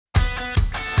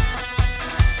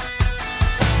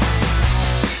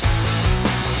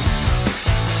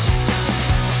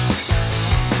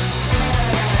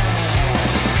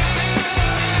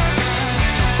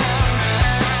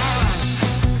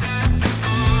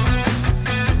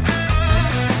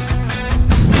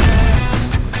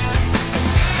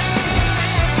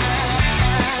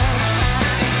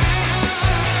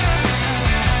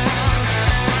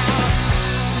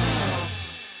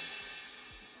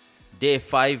Day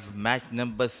 5, match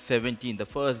number 17. The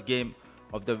first game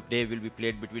of the day will be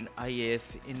played between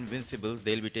IAS Invincibles.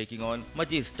 They'll be taking on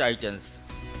MAJEES Titans.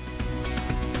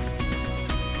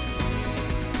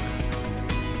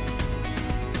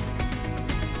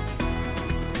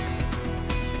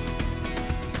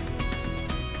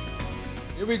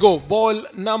 Here we go. Ball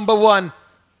number 1.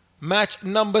 Match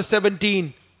number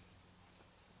 17.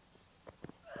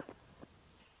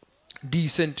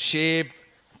 Decent shape.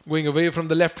 Going away from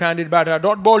the left-handed batter.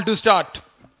 Dot ball to start.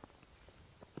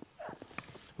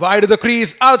 Wide of the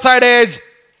crease. Outside edge.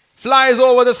 Flies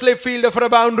over the slip fielder for a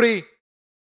boundary.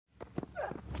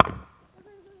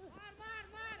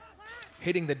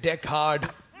 Hitting the deck hard.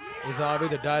 Is out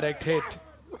with a direct hit.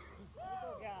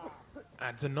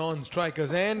 At the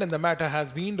non-striker's end, and the matter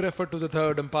has been referred to the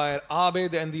third umpire.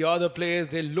 Abid and the other players,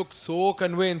 they looked so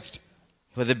convinced.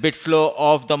 It was a bit slow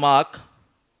off the mark.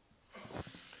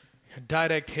 A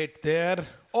direct hit there.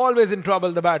 Always in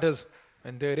trouble, the batters.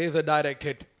 And there is a direct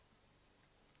hit.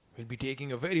 We'll be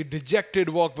taking a very dejected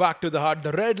walk back to the hut.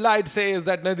 The red light says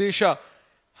that Nadisha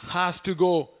has to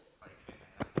go.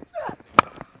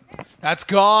 That's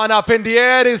gone up in the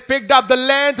air. He's picked up the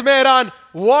length, Mehran.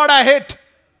 What a hit.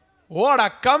 What a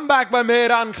comeback by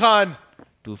Mehran Khan.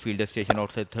 Two fielder station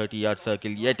outside 30-yard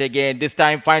circle. Yet again, this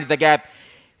time finds the gap.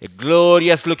 A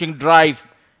glorious looking drive.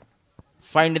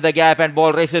 Finding the gap and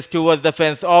ball races towards the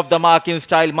fence. Off the mark in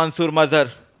style, Mansoor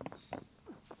Mazhar.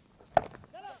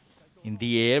 In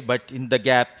the air, but in the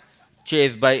gap.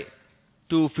 Chased by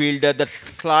two fielder. The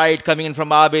slide coming in from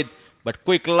Abid. But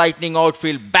quick lightning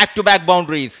outfield. Back-to-back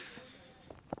boundaries.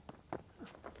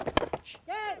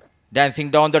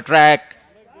 Dancing down the track.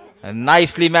 And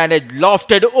nicely managed,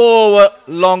 lofted over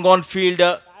long on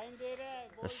fielder.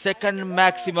 The second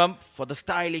maximum for the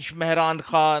stylish Mehran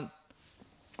Khan.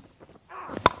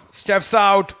 Steps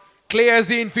out, clears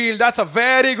the infield. That's a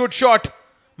very good shot.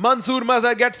 Mansoor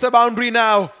Mazhar gets the boundary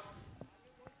now.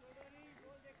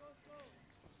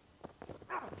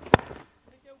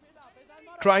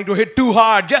 Trying to hit too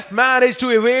hard, just managed to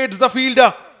evade the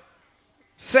fielder.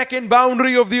 Second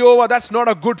boundary of the over. That's not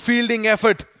a good fielding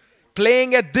effort.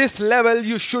 Playing at this level,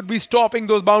 you should be stopping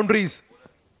those boundaries.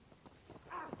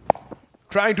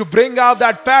 Trying to bring out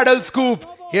that paddle scoop.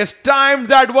 He has timed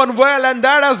that one well, and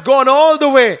that has gone all the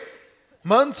way.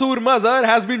 Mansoor Mazhar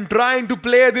has been trying to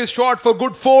play this shot for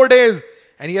good 4 days,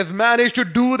 and he has managed to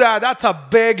do that. That's a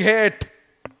big hit.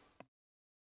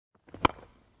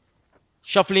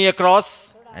 Shuffling across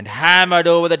and hammered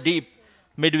over the deep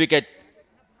mid-wicket.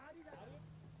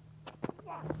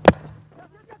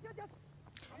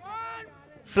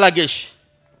 Sluggish.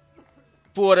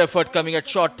 Poor effort coming at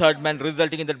short third man,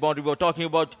 resulting in that boundary. We were talking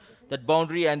about that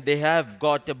boundary, and they have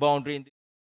got a boundary. In the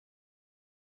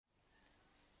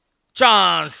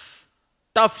chance.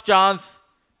 Tough chance.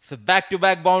 So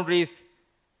back-to-back boundaries.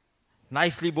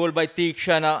 Nicely bowled by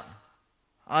Tikshana.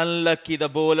 Unlucky the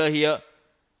bowler here.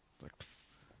 But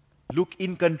look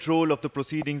in control of the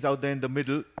proceedings out there in the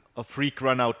middle. A freak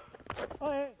run out.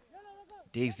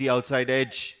 Takes the outside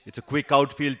edge. It's a quick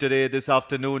outfield today, this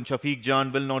afternoon. Shafiq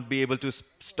Jan will not be able to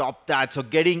stop that. So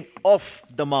getting off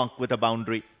the mark with a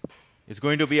boundary. It's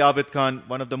going to be Abid Khan,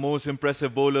 one of the most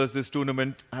impressive bowlers this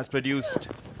tournament has produced.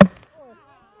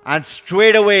 And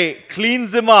straight away,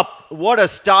 cleans him up. What a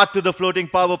start to the floating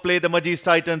power play the MAJEES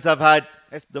Titans have had.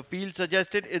 As the field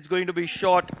suggested, it's going to be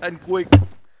short and quick.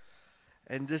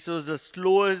 And this was the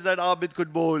slowest that Abid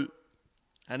could bowl.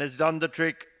 And has done the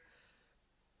trick.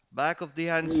 Back of the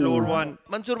hand, slower one.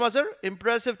 Mansoor Mazhar,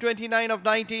 impressive 29 of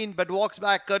 19, but walks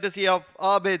back courtesy of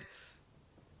Abid.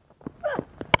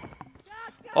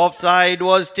 Offside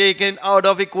was taken out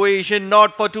of equation,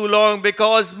 not for too long,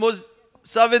 because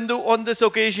Savindu on this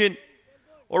occasion,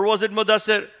 or was it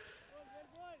Mudassir,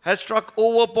 has struck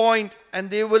over point, and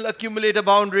they will accumulate a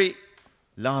boundary.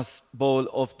 Last ball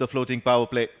of the floating power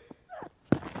play.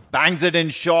 Bangs it in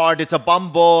short. It's a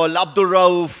bum ball. Abdul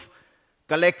Rauf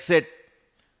collects it.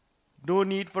 No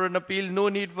need for an appeal, no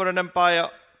need for an umpire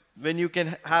when you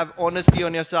can have honesty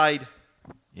on your side.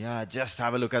 Yeah, just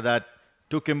have a look at that.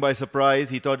 Took him by surprise.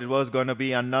 He thought it was going to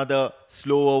be another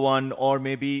slower one, or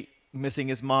maybe missing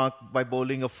his mark by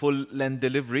bowling a full length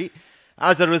delivery.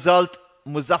 As a result,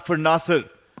 Muzaffar Nasir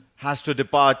has to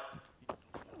depart.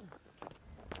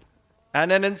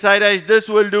 And an inside edge, this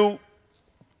will do.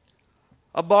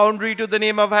 A boundary to the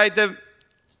name of Haitham.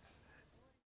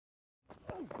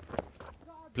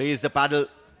 Plays the paddle.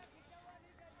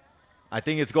 I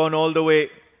think it's gone all the way.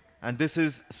 And this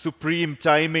is supreme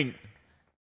timing.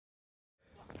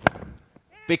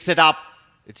 Picks it up.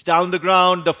 It's down the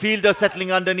ground. The fielder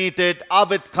settling underneath it.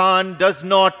 Abid Khan does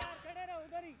not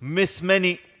miss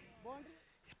many.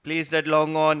 placed at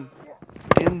long on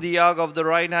in the arc of the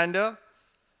right-hander.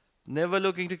 Never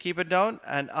looking to keep it down.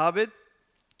 And Abid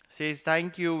says,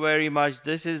 thank you very much.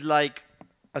 This is like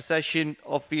a session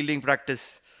of fielding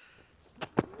practice.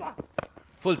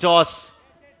 Full toss.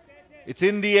 It's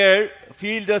in the air.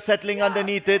 Fielder settling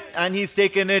underneath it, and he's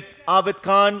taken it. Abid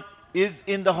Khan is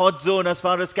in the hot zone as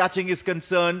far as catching is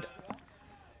concerned.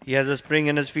 He has a spring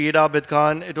in his feet, Abid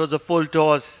Khan. It was a full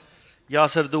toss.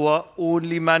 Yasir Dua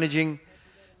only managing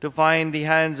to find the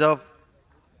hands of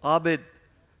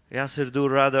Yasir Dua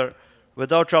rather,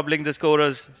 without troubling the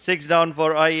scorers. 6 down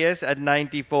for IAS at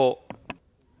 94.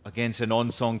 Against an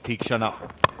on-song Tikshana.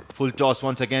 Full toss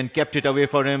once again, kept it away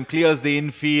for him, clears the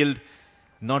infield.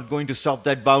 Not going to stop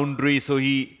that boundary, so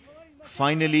he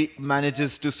finally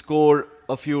manages to score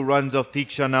a few runs of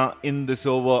Tikshana in this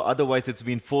over. Otherwise, it's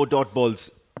been 4 dot balls.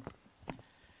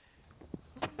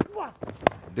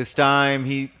 This time,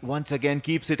 he once again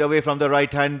keeps it away from the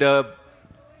right-hander.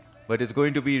 But it's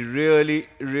going to be really,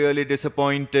 really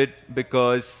disappointed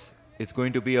because it's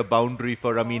going to be a boundary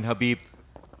for Amin Habib.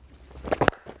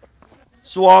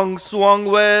 Swung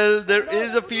well. There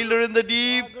is a fielder in the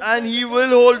deep, and he will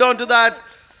hold on to that.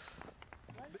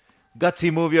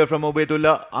 Gutsy move here from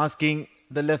Obaidullah, asking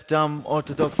the left-arm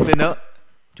orthodox spinner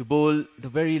to bowl the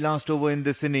very last over in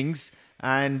this innings.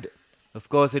 And of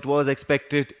course, it was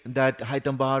expected that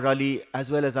Haitham Bahar Ali as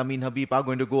well as Amin Habib are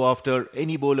going to go after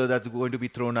any bowler that's going to be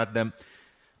thrown at them.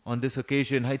 On this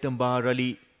occasion, Haitham Bahar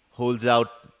Ali holds out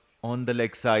on the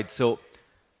leg side. So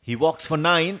he walks for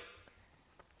 9.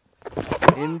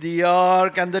 In the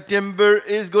arc, and the timber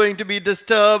is going to be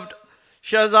disturbed.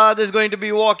 Shahzad is going to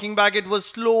be walking back. It was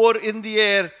slower in the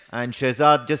air. And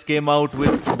Shahzad just came out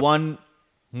with one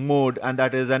mode, and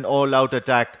that is an all-out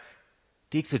attack.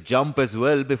 Takes a jump as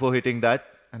well before hitting that.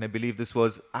 And I believe this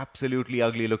was absolutely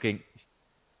ugly looking.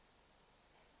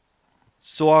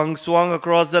 Swung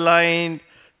across the line.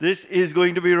 This is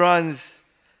going to be runs.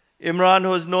 Imran,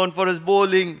 who is known for his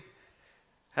bowling,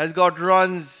 has got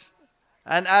runs.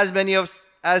 And as many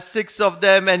as 6 of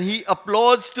them. And he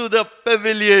applauds to the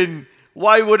pavilion.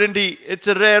 Why wouldn't he? It's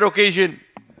a rare occasion.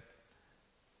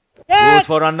 Goes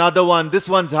for another one. This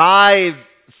one's high.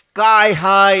 Sky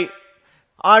high.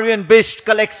 Aryan Bisht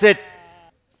collects it.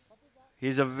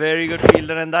 He's a very good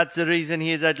fielder, and that's the reason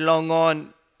he is at long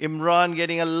on. Imran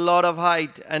getting a lot of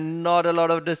height and not a lot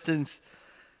of distance.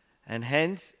 And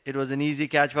hence, it was an easy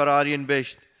catch for Aryan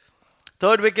Bisht.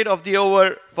 3rd wicket of the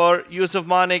over for Yusuf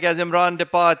Manik as Imran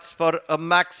departs for a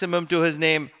maximum to his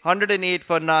name. 108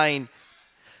 for 9.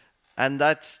 And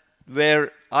that's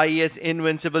where IAS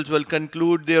Invincibles will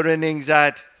conclude their innings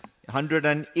at.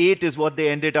 108 is what they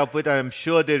ended up with. I'm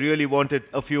sure they really wanted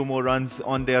a few more runs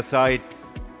on their side.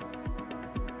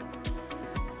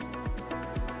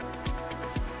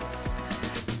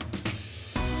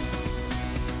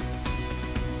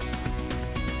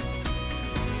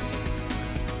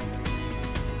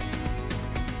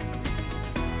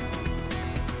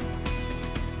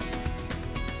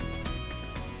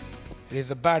 It is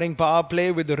the batting power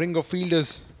play with the ring of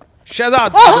fielders.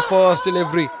 Shahzad for the first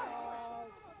delivery.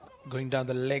 Going down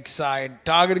the leg side,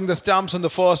 targeting the stumps on the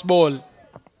first ball.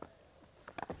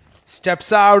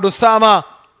 Steps out Osama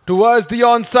towards the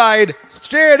onside,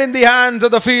 straight in the hands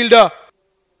of the fielder.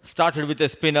 Started with a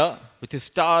spinner, with his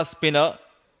star spinner.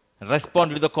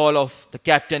 Responded to the call of the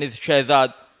captain is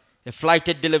Shahzad. A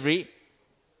flighted delivery.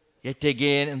 Yet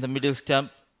again in the middle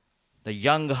stump. The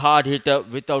young hard hitter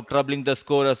without troubling the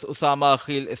scorers. Usama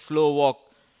Akhil, a slow walk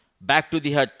back to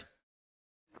the hut.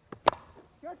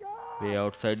 Way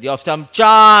outside the off stump.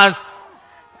 Chance!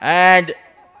 And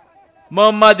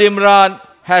Mohammad Imran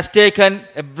has taken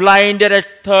a blinder at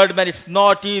 3rd man. It's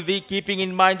not easy, keeping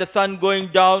in mind the sun going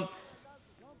down.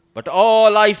 But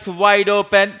all eyes wide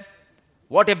open.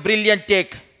 What a brilliant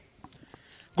take.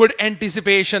 Good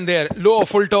anticipation there. Low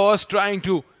full toss, trying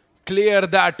to clear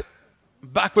that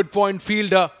backward point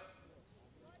fielder.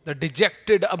 The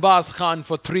dejected Abbas Khan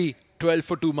for 3. 12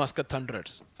 for 2 Muscat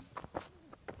Thunderers.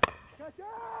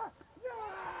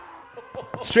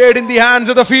 Straight in the hands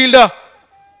of the fielder.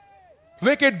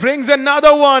 Wicket brings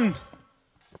another one.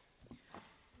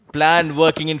 Plan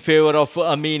working in favor of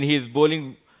Amin. He is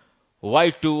bowling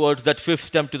wide towards that 5th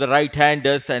stump to the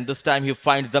right-handers, and this time he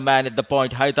finds the man at the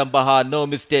point. Haitham Bahar, no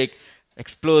mistake.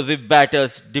 Explosive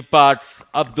batters, departs.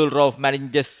 Abdul Rauf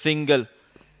managing just single.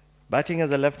 Batting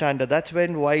as a left-hander, that's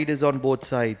when wide is on both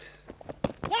sides.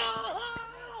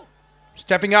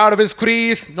 Stepping out of his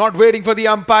crease, not waiting for the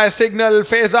umpire signal.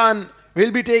 Faizan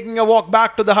will be taking a walk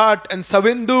back to the hut, and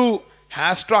Savindu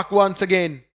has struck once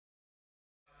again.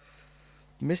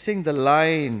 Missing the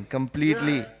line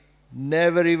completely.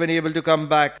 Never even able to come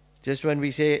back. Just when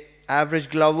we say average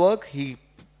glove work, he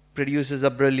produces a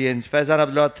brilliance. Faizan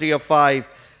Abdullah 3 of 5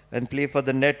 and play for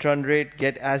the net run rate,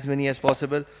 get as many as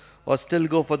possible, or still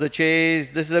go for the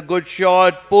chase. This is a good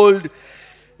shot, pulled.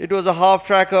 It was a half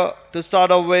tracker to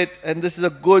start off with, and this is a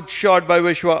good shot by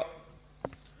Vishwa.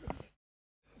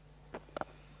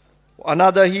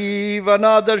 Another heave,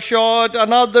 another shot,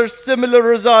 another similar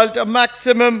result, a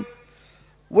maximum.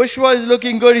 Vishwa is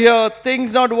looking good here.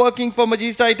 Things not working for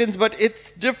MAJEES Titans, but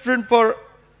it's different for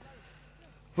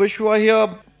Vishwa here.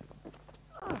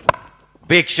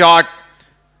 Big shot.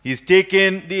 He's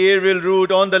taken the aerial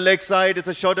route on the leg side. It's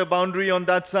a shorter boundary on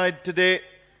that side today.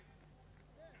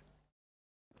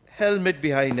 Helmet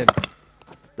behind him.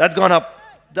 That's gone up.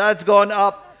 That's gone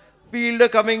up. Fielder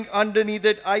coming underneath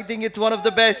it. I think it's one of the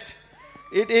best.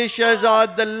 It is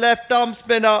Shahzad, the left arm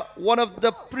spinner, one of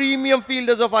the premium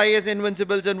fielders of IAS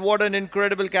Invincibles, and what an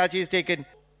incredible catch he's taken.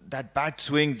 That bat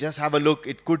swing, just have a look.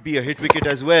 It could be a hit wicket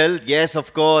as well. Yes,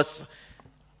 of course.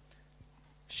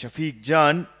 Shafiq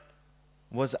Jan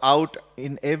was out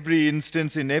in every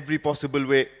instance, in every possible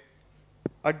way.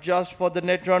 Adjust for the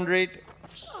net run rate.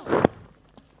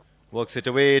 Works it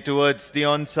away towards the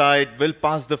onside. Will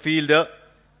pass the fielder.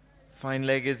 Fine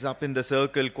leg is up in the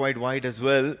circle, quite wide as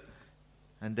well.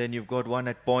 And then you've got one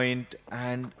at point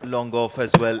and long off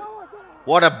as well.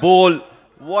 What a ball.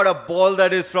 What a ball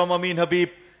that is from Amin Habib.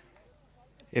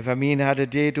 If Amin had a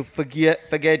day to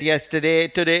forget yesterday,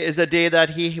 today is a day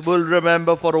that he will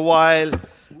remember for a while.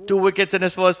 2 wickets in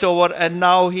his first over, and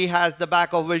now he has the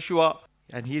back of Vishwa.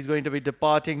 And he's going to be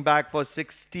departing back for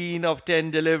 16 of 10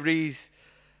 deliveries.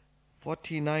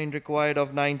 49 required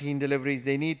of 19 deliveries.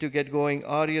 They need to get going.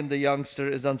 Aryan, the youngster,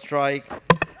 is on strike.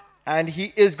 And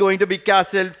he is going to be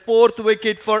castled. 4th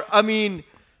wicket for Amin.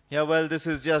 Yeah, well, this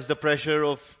is just the pressure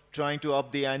of trying to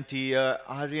up the ante.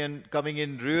 Aryan coming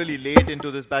in really late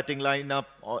into this batting lineup,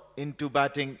 or into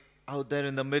batting out there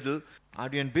in the middle.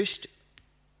 Aryan Bisht,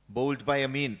 bowled by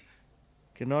Amin.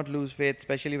 Cannot lose faith,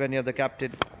 especially when you're the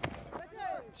captain.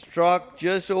 Struck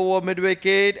just over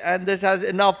mid-wicket, and this has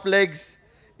enough legs.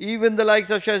 Even the likes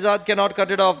of Shahzad cannot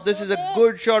cut it off. This is a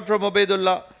good shot from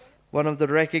Ubaidullah, one of the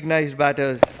recognized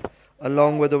batters,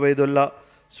 along with Ubaidullah.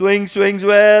 Swings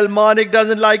well. Manik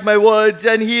doesn't like my words,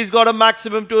 and he's got a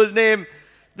maximum to his name.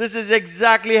 This is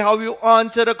exactly how you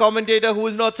answer a commentator who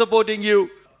is not supporting you.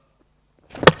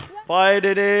 Fired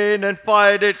it in and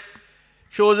fired it.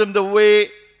 Shows him the way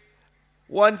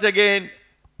once again.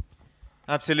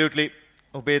 Absolutely.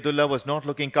 Ubaidullah was not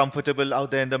looking comfortable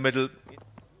out there in the middle.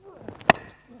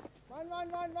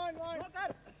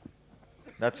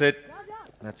 That's it.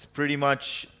 That's pretty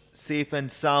much safe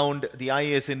and sound. The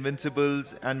IAS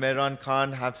Invincibles and Mehran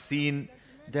Khan have seen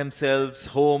themselves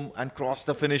home and crossed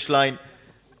the finish line.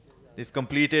 They've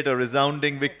completed a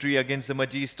resounding victory against the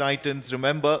MAJEES Titans.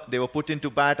 Remember, they were put into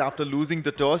bat after losing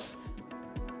the toss.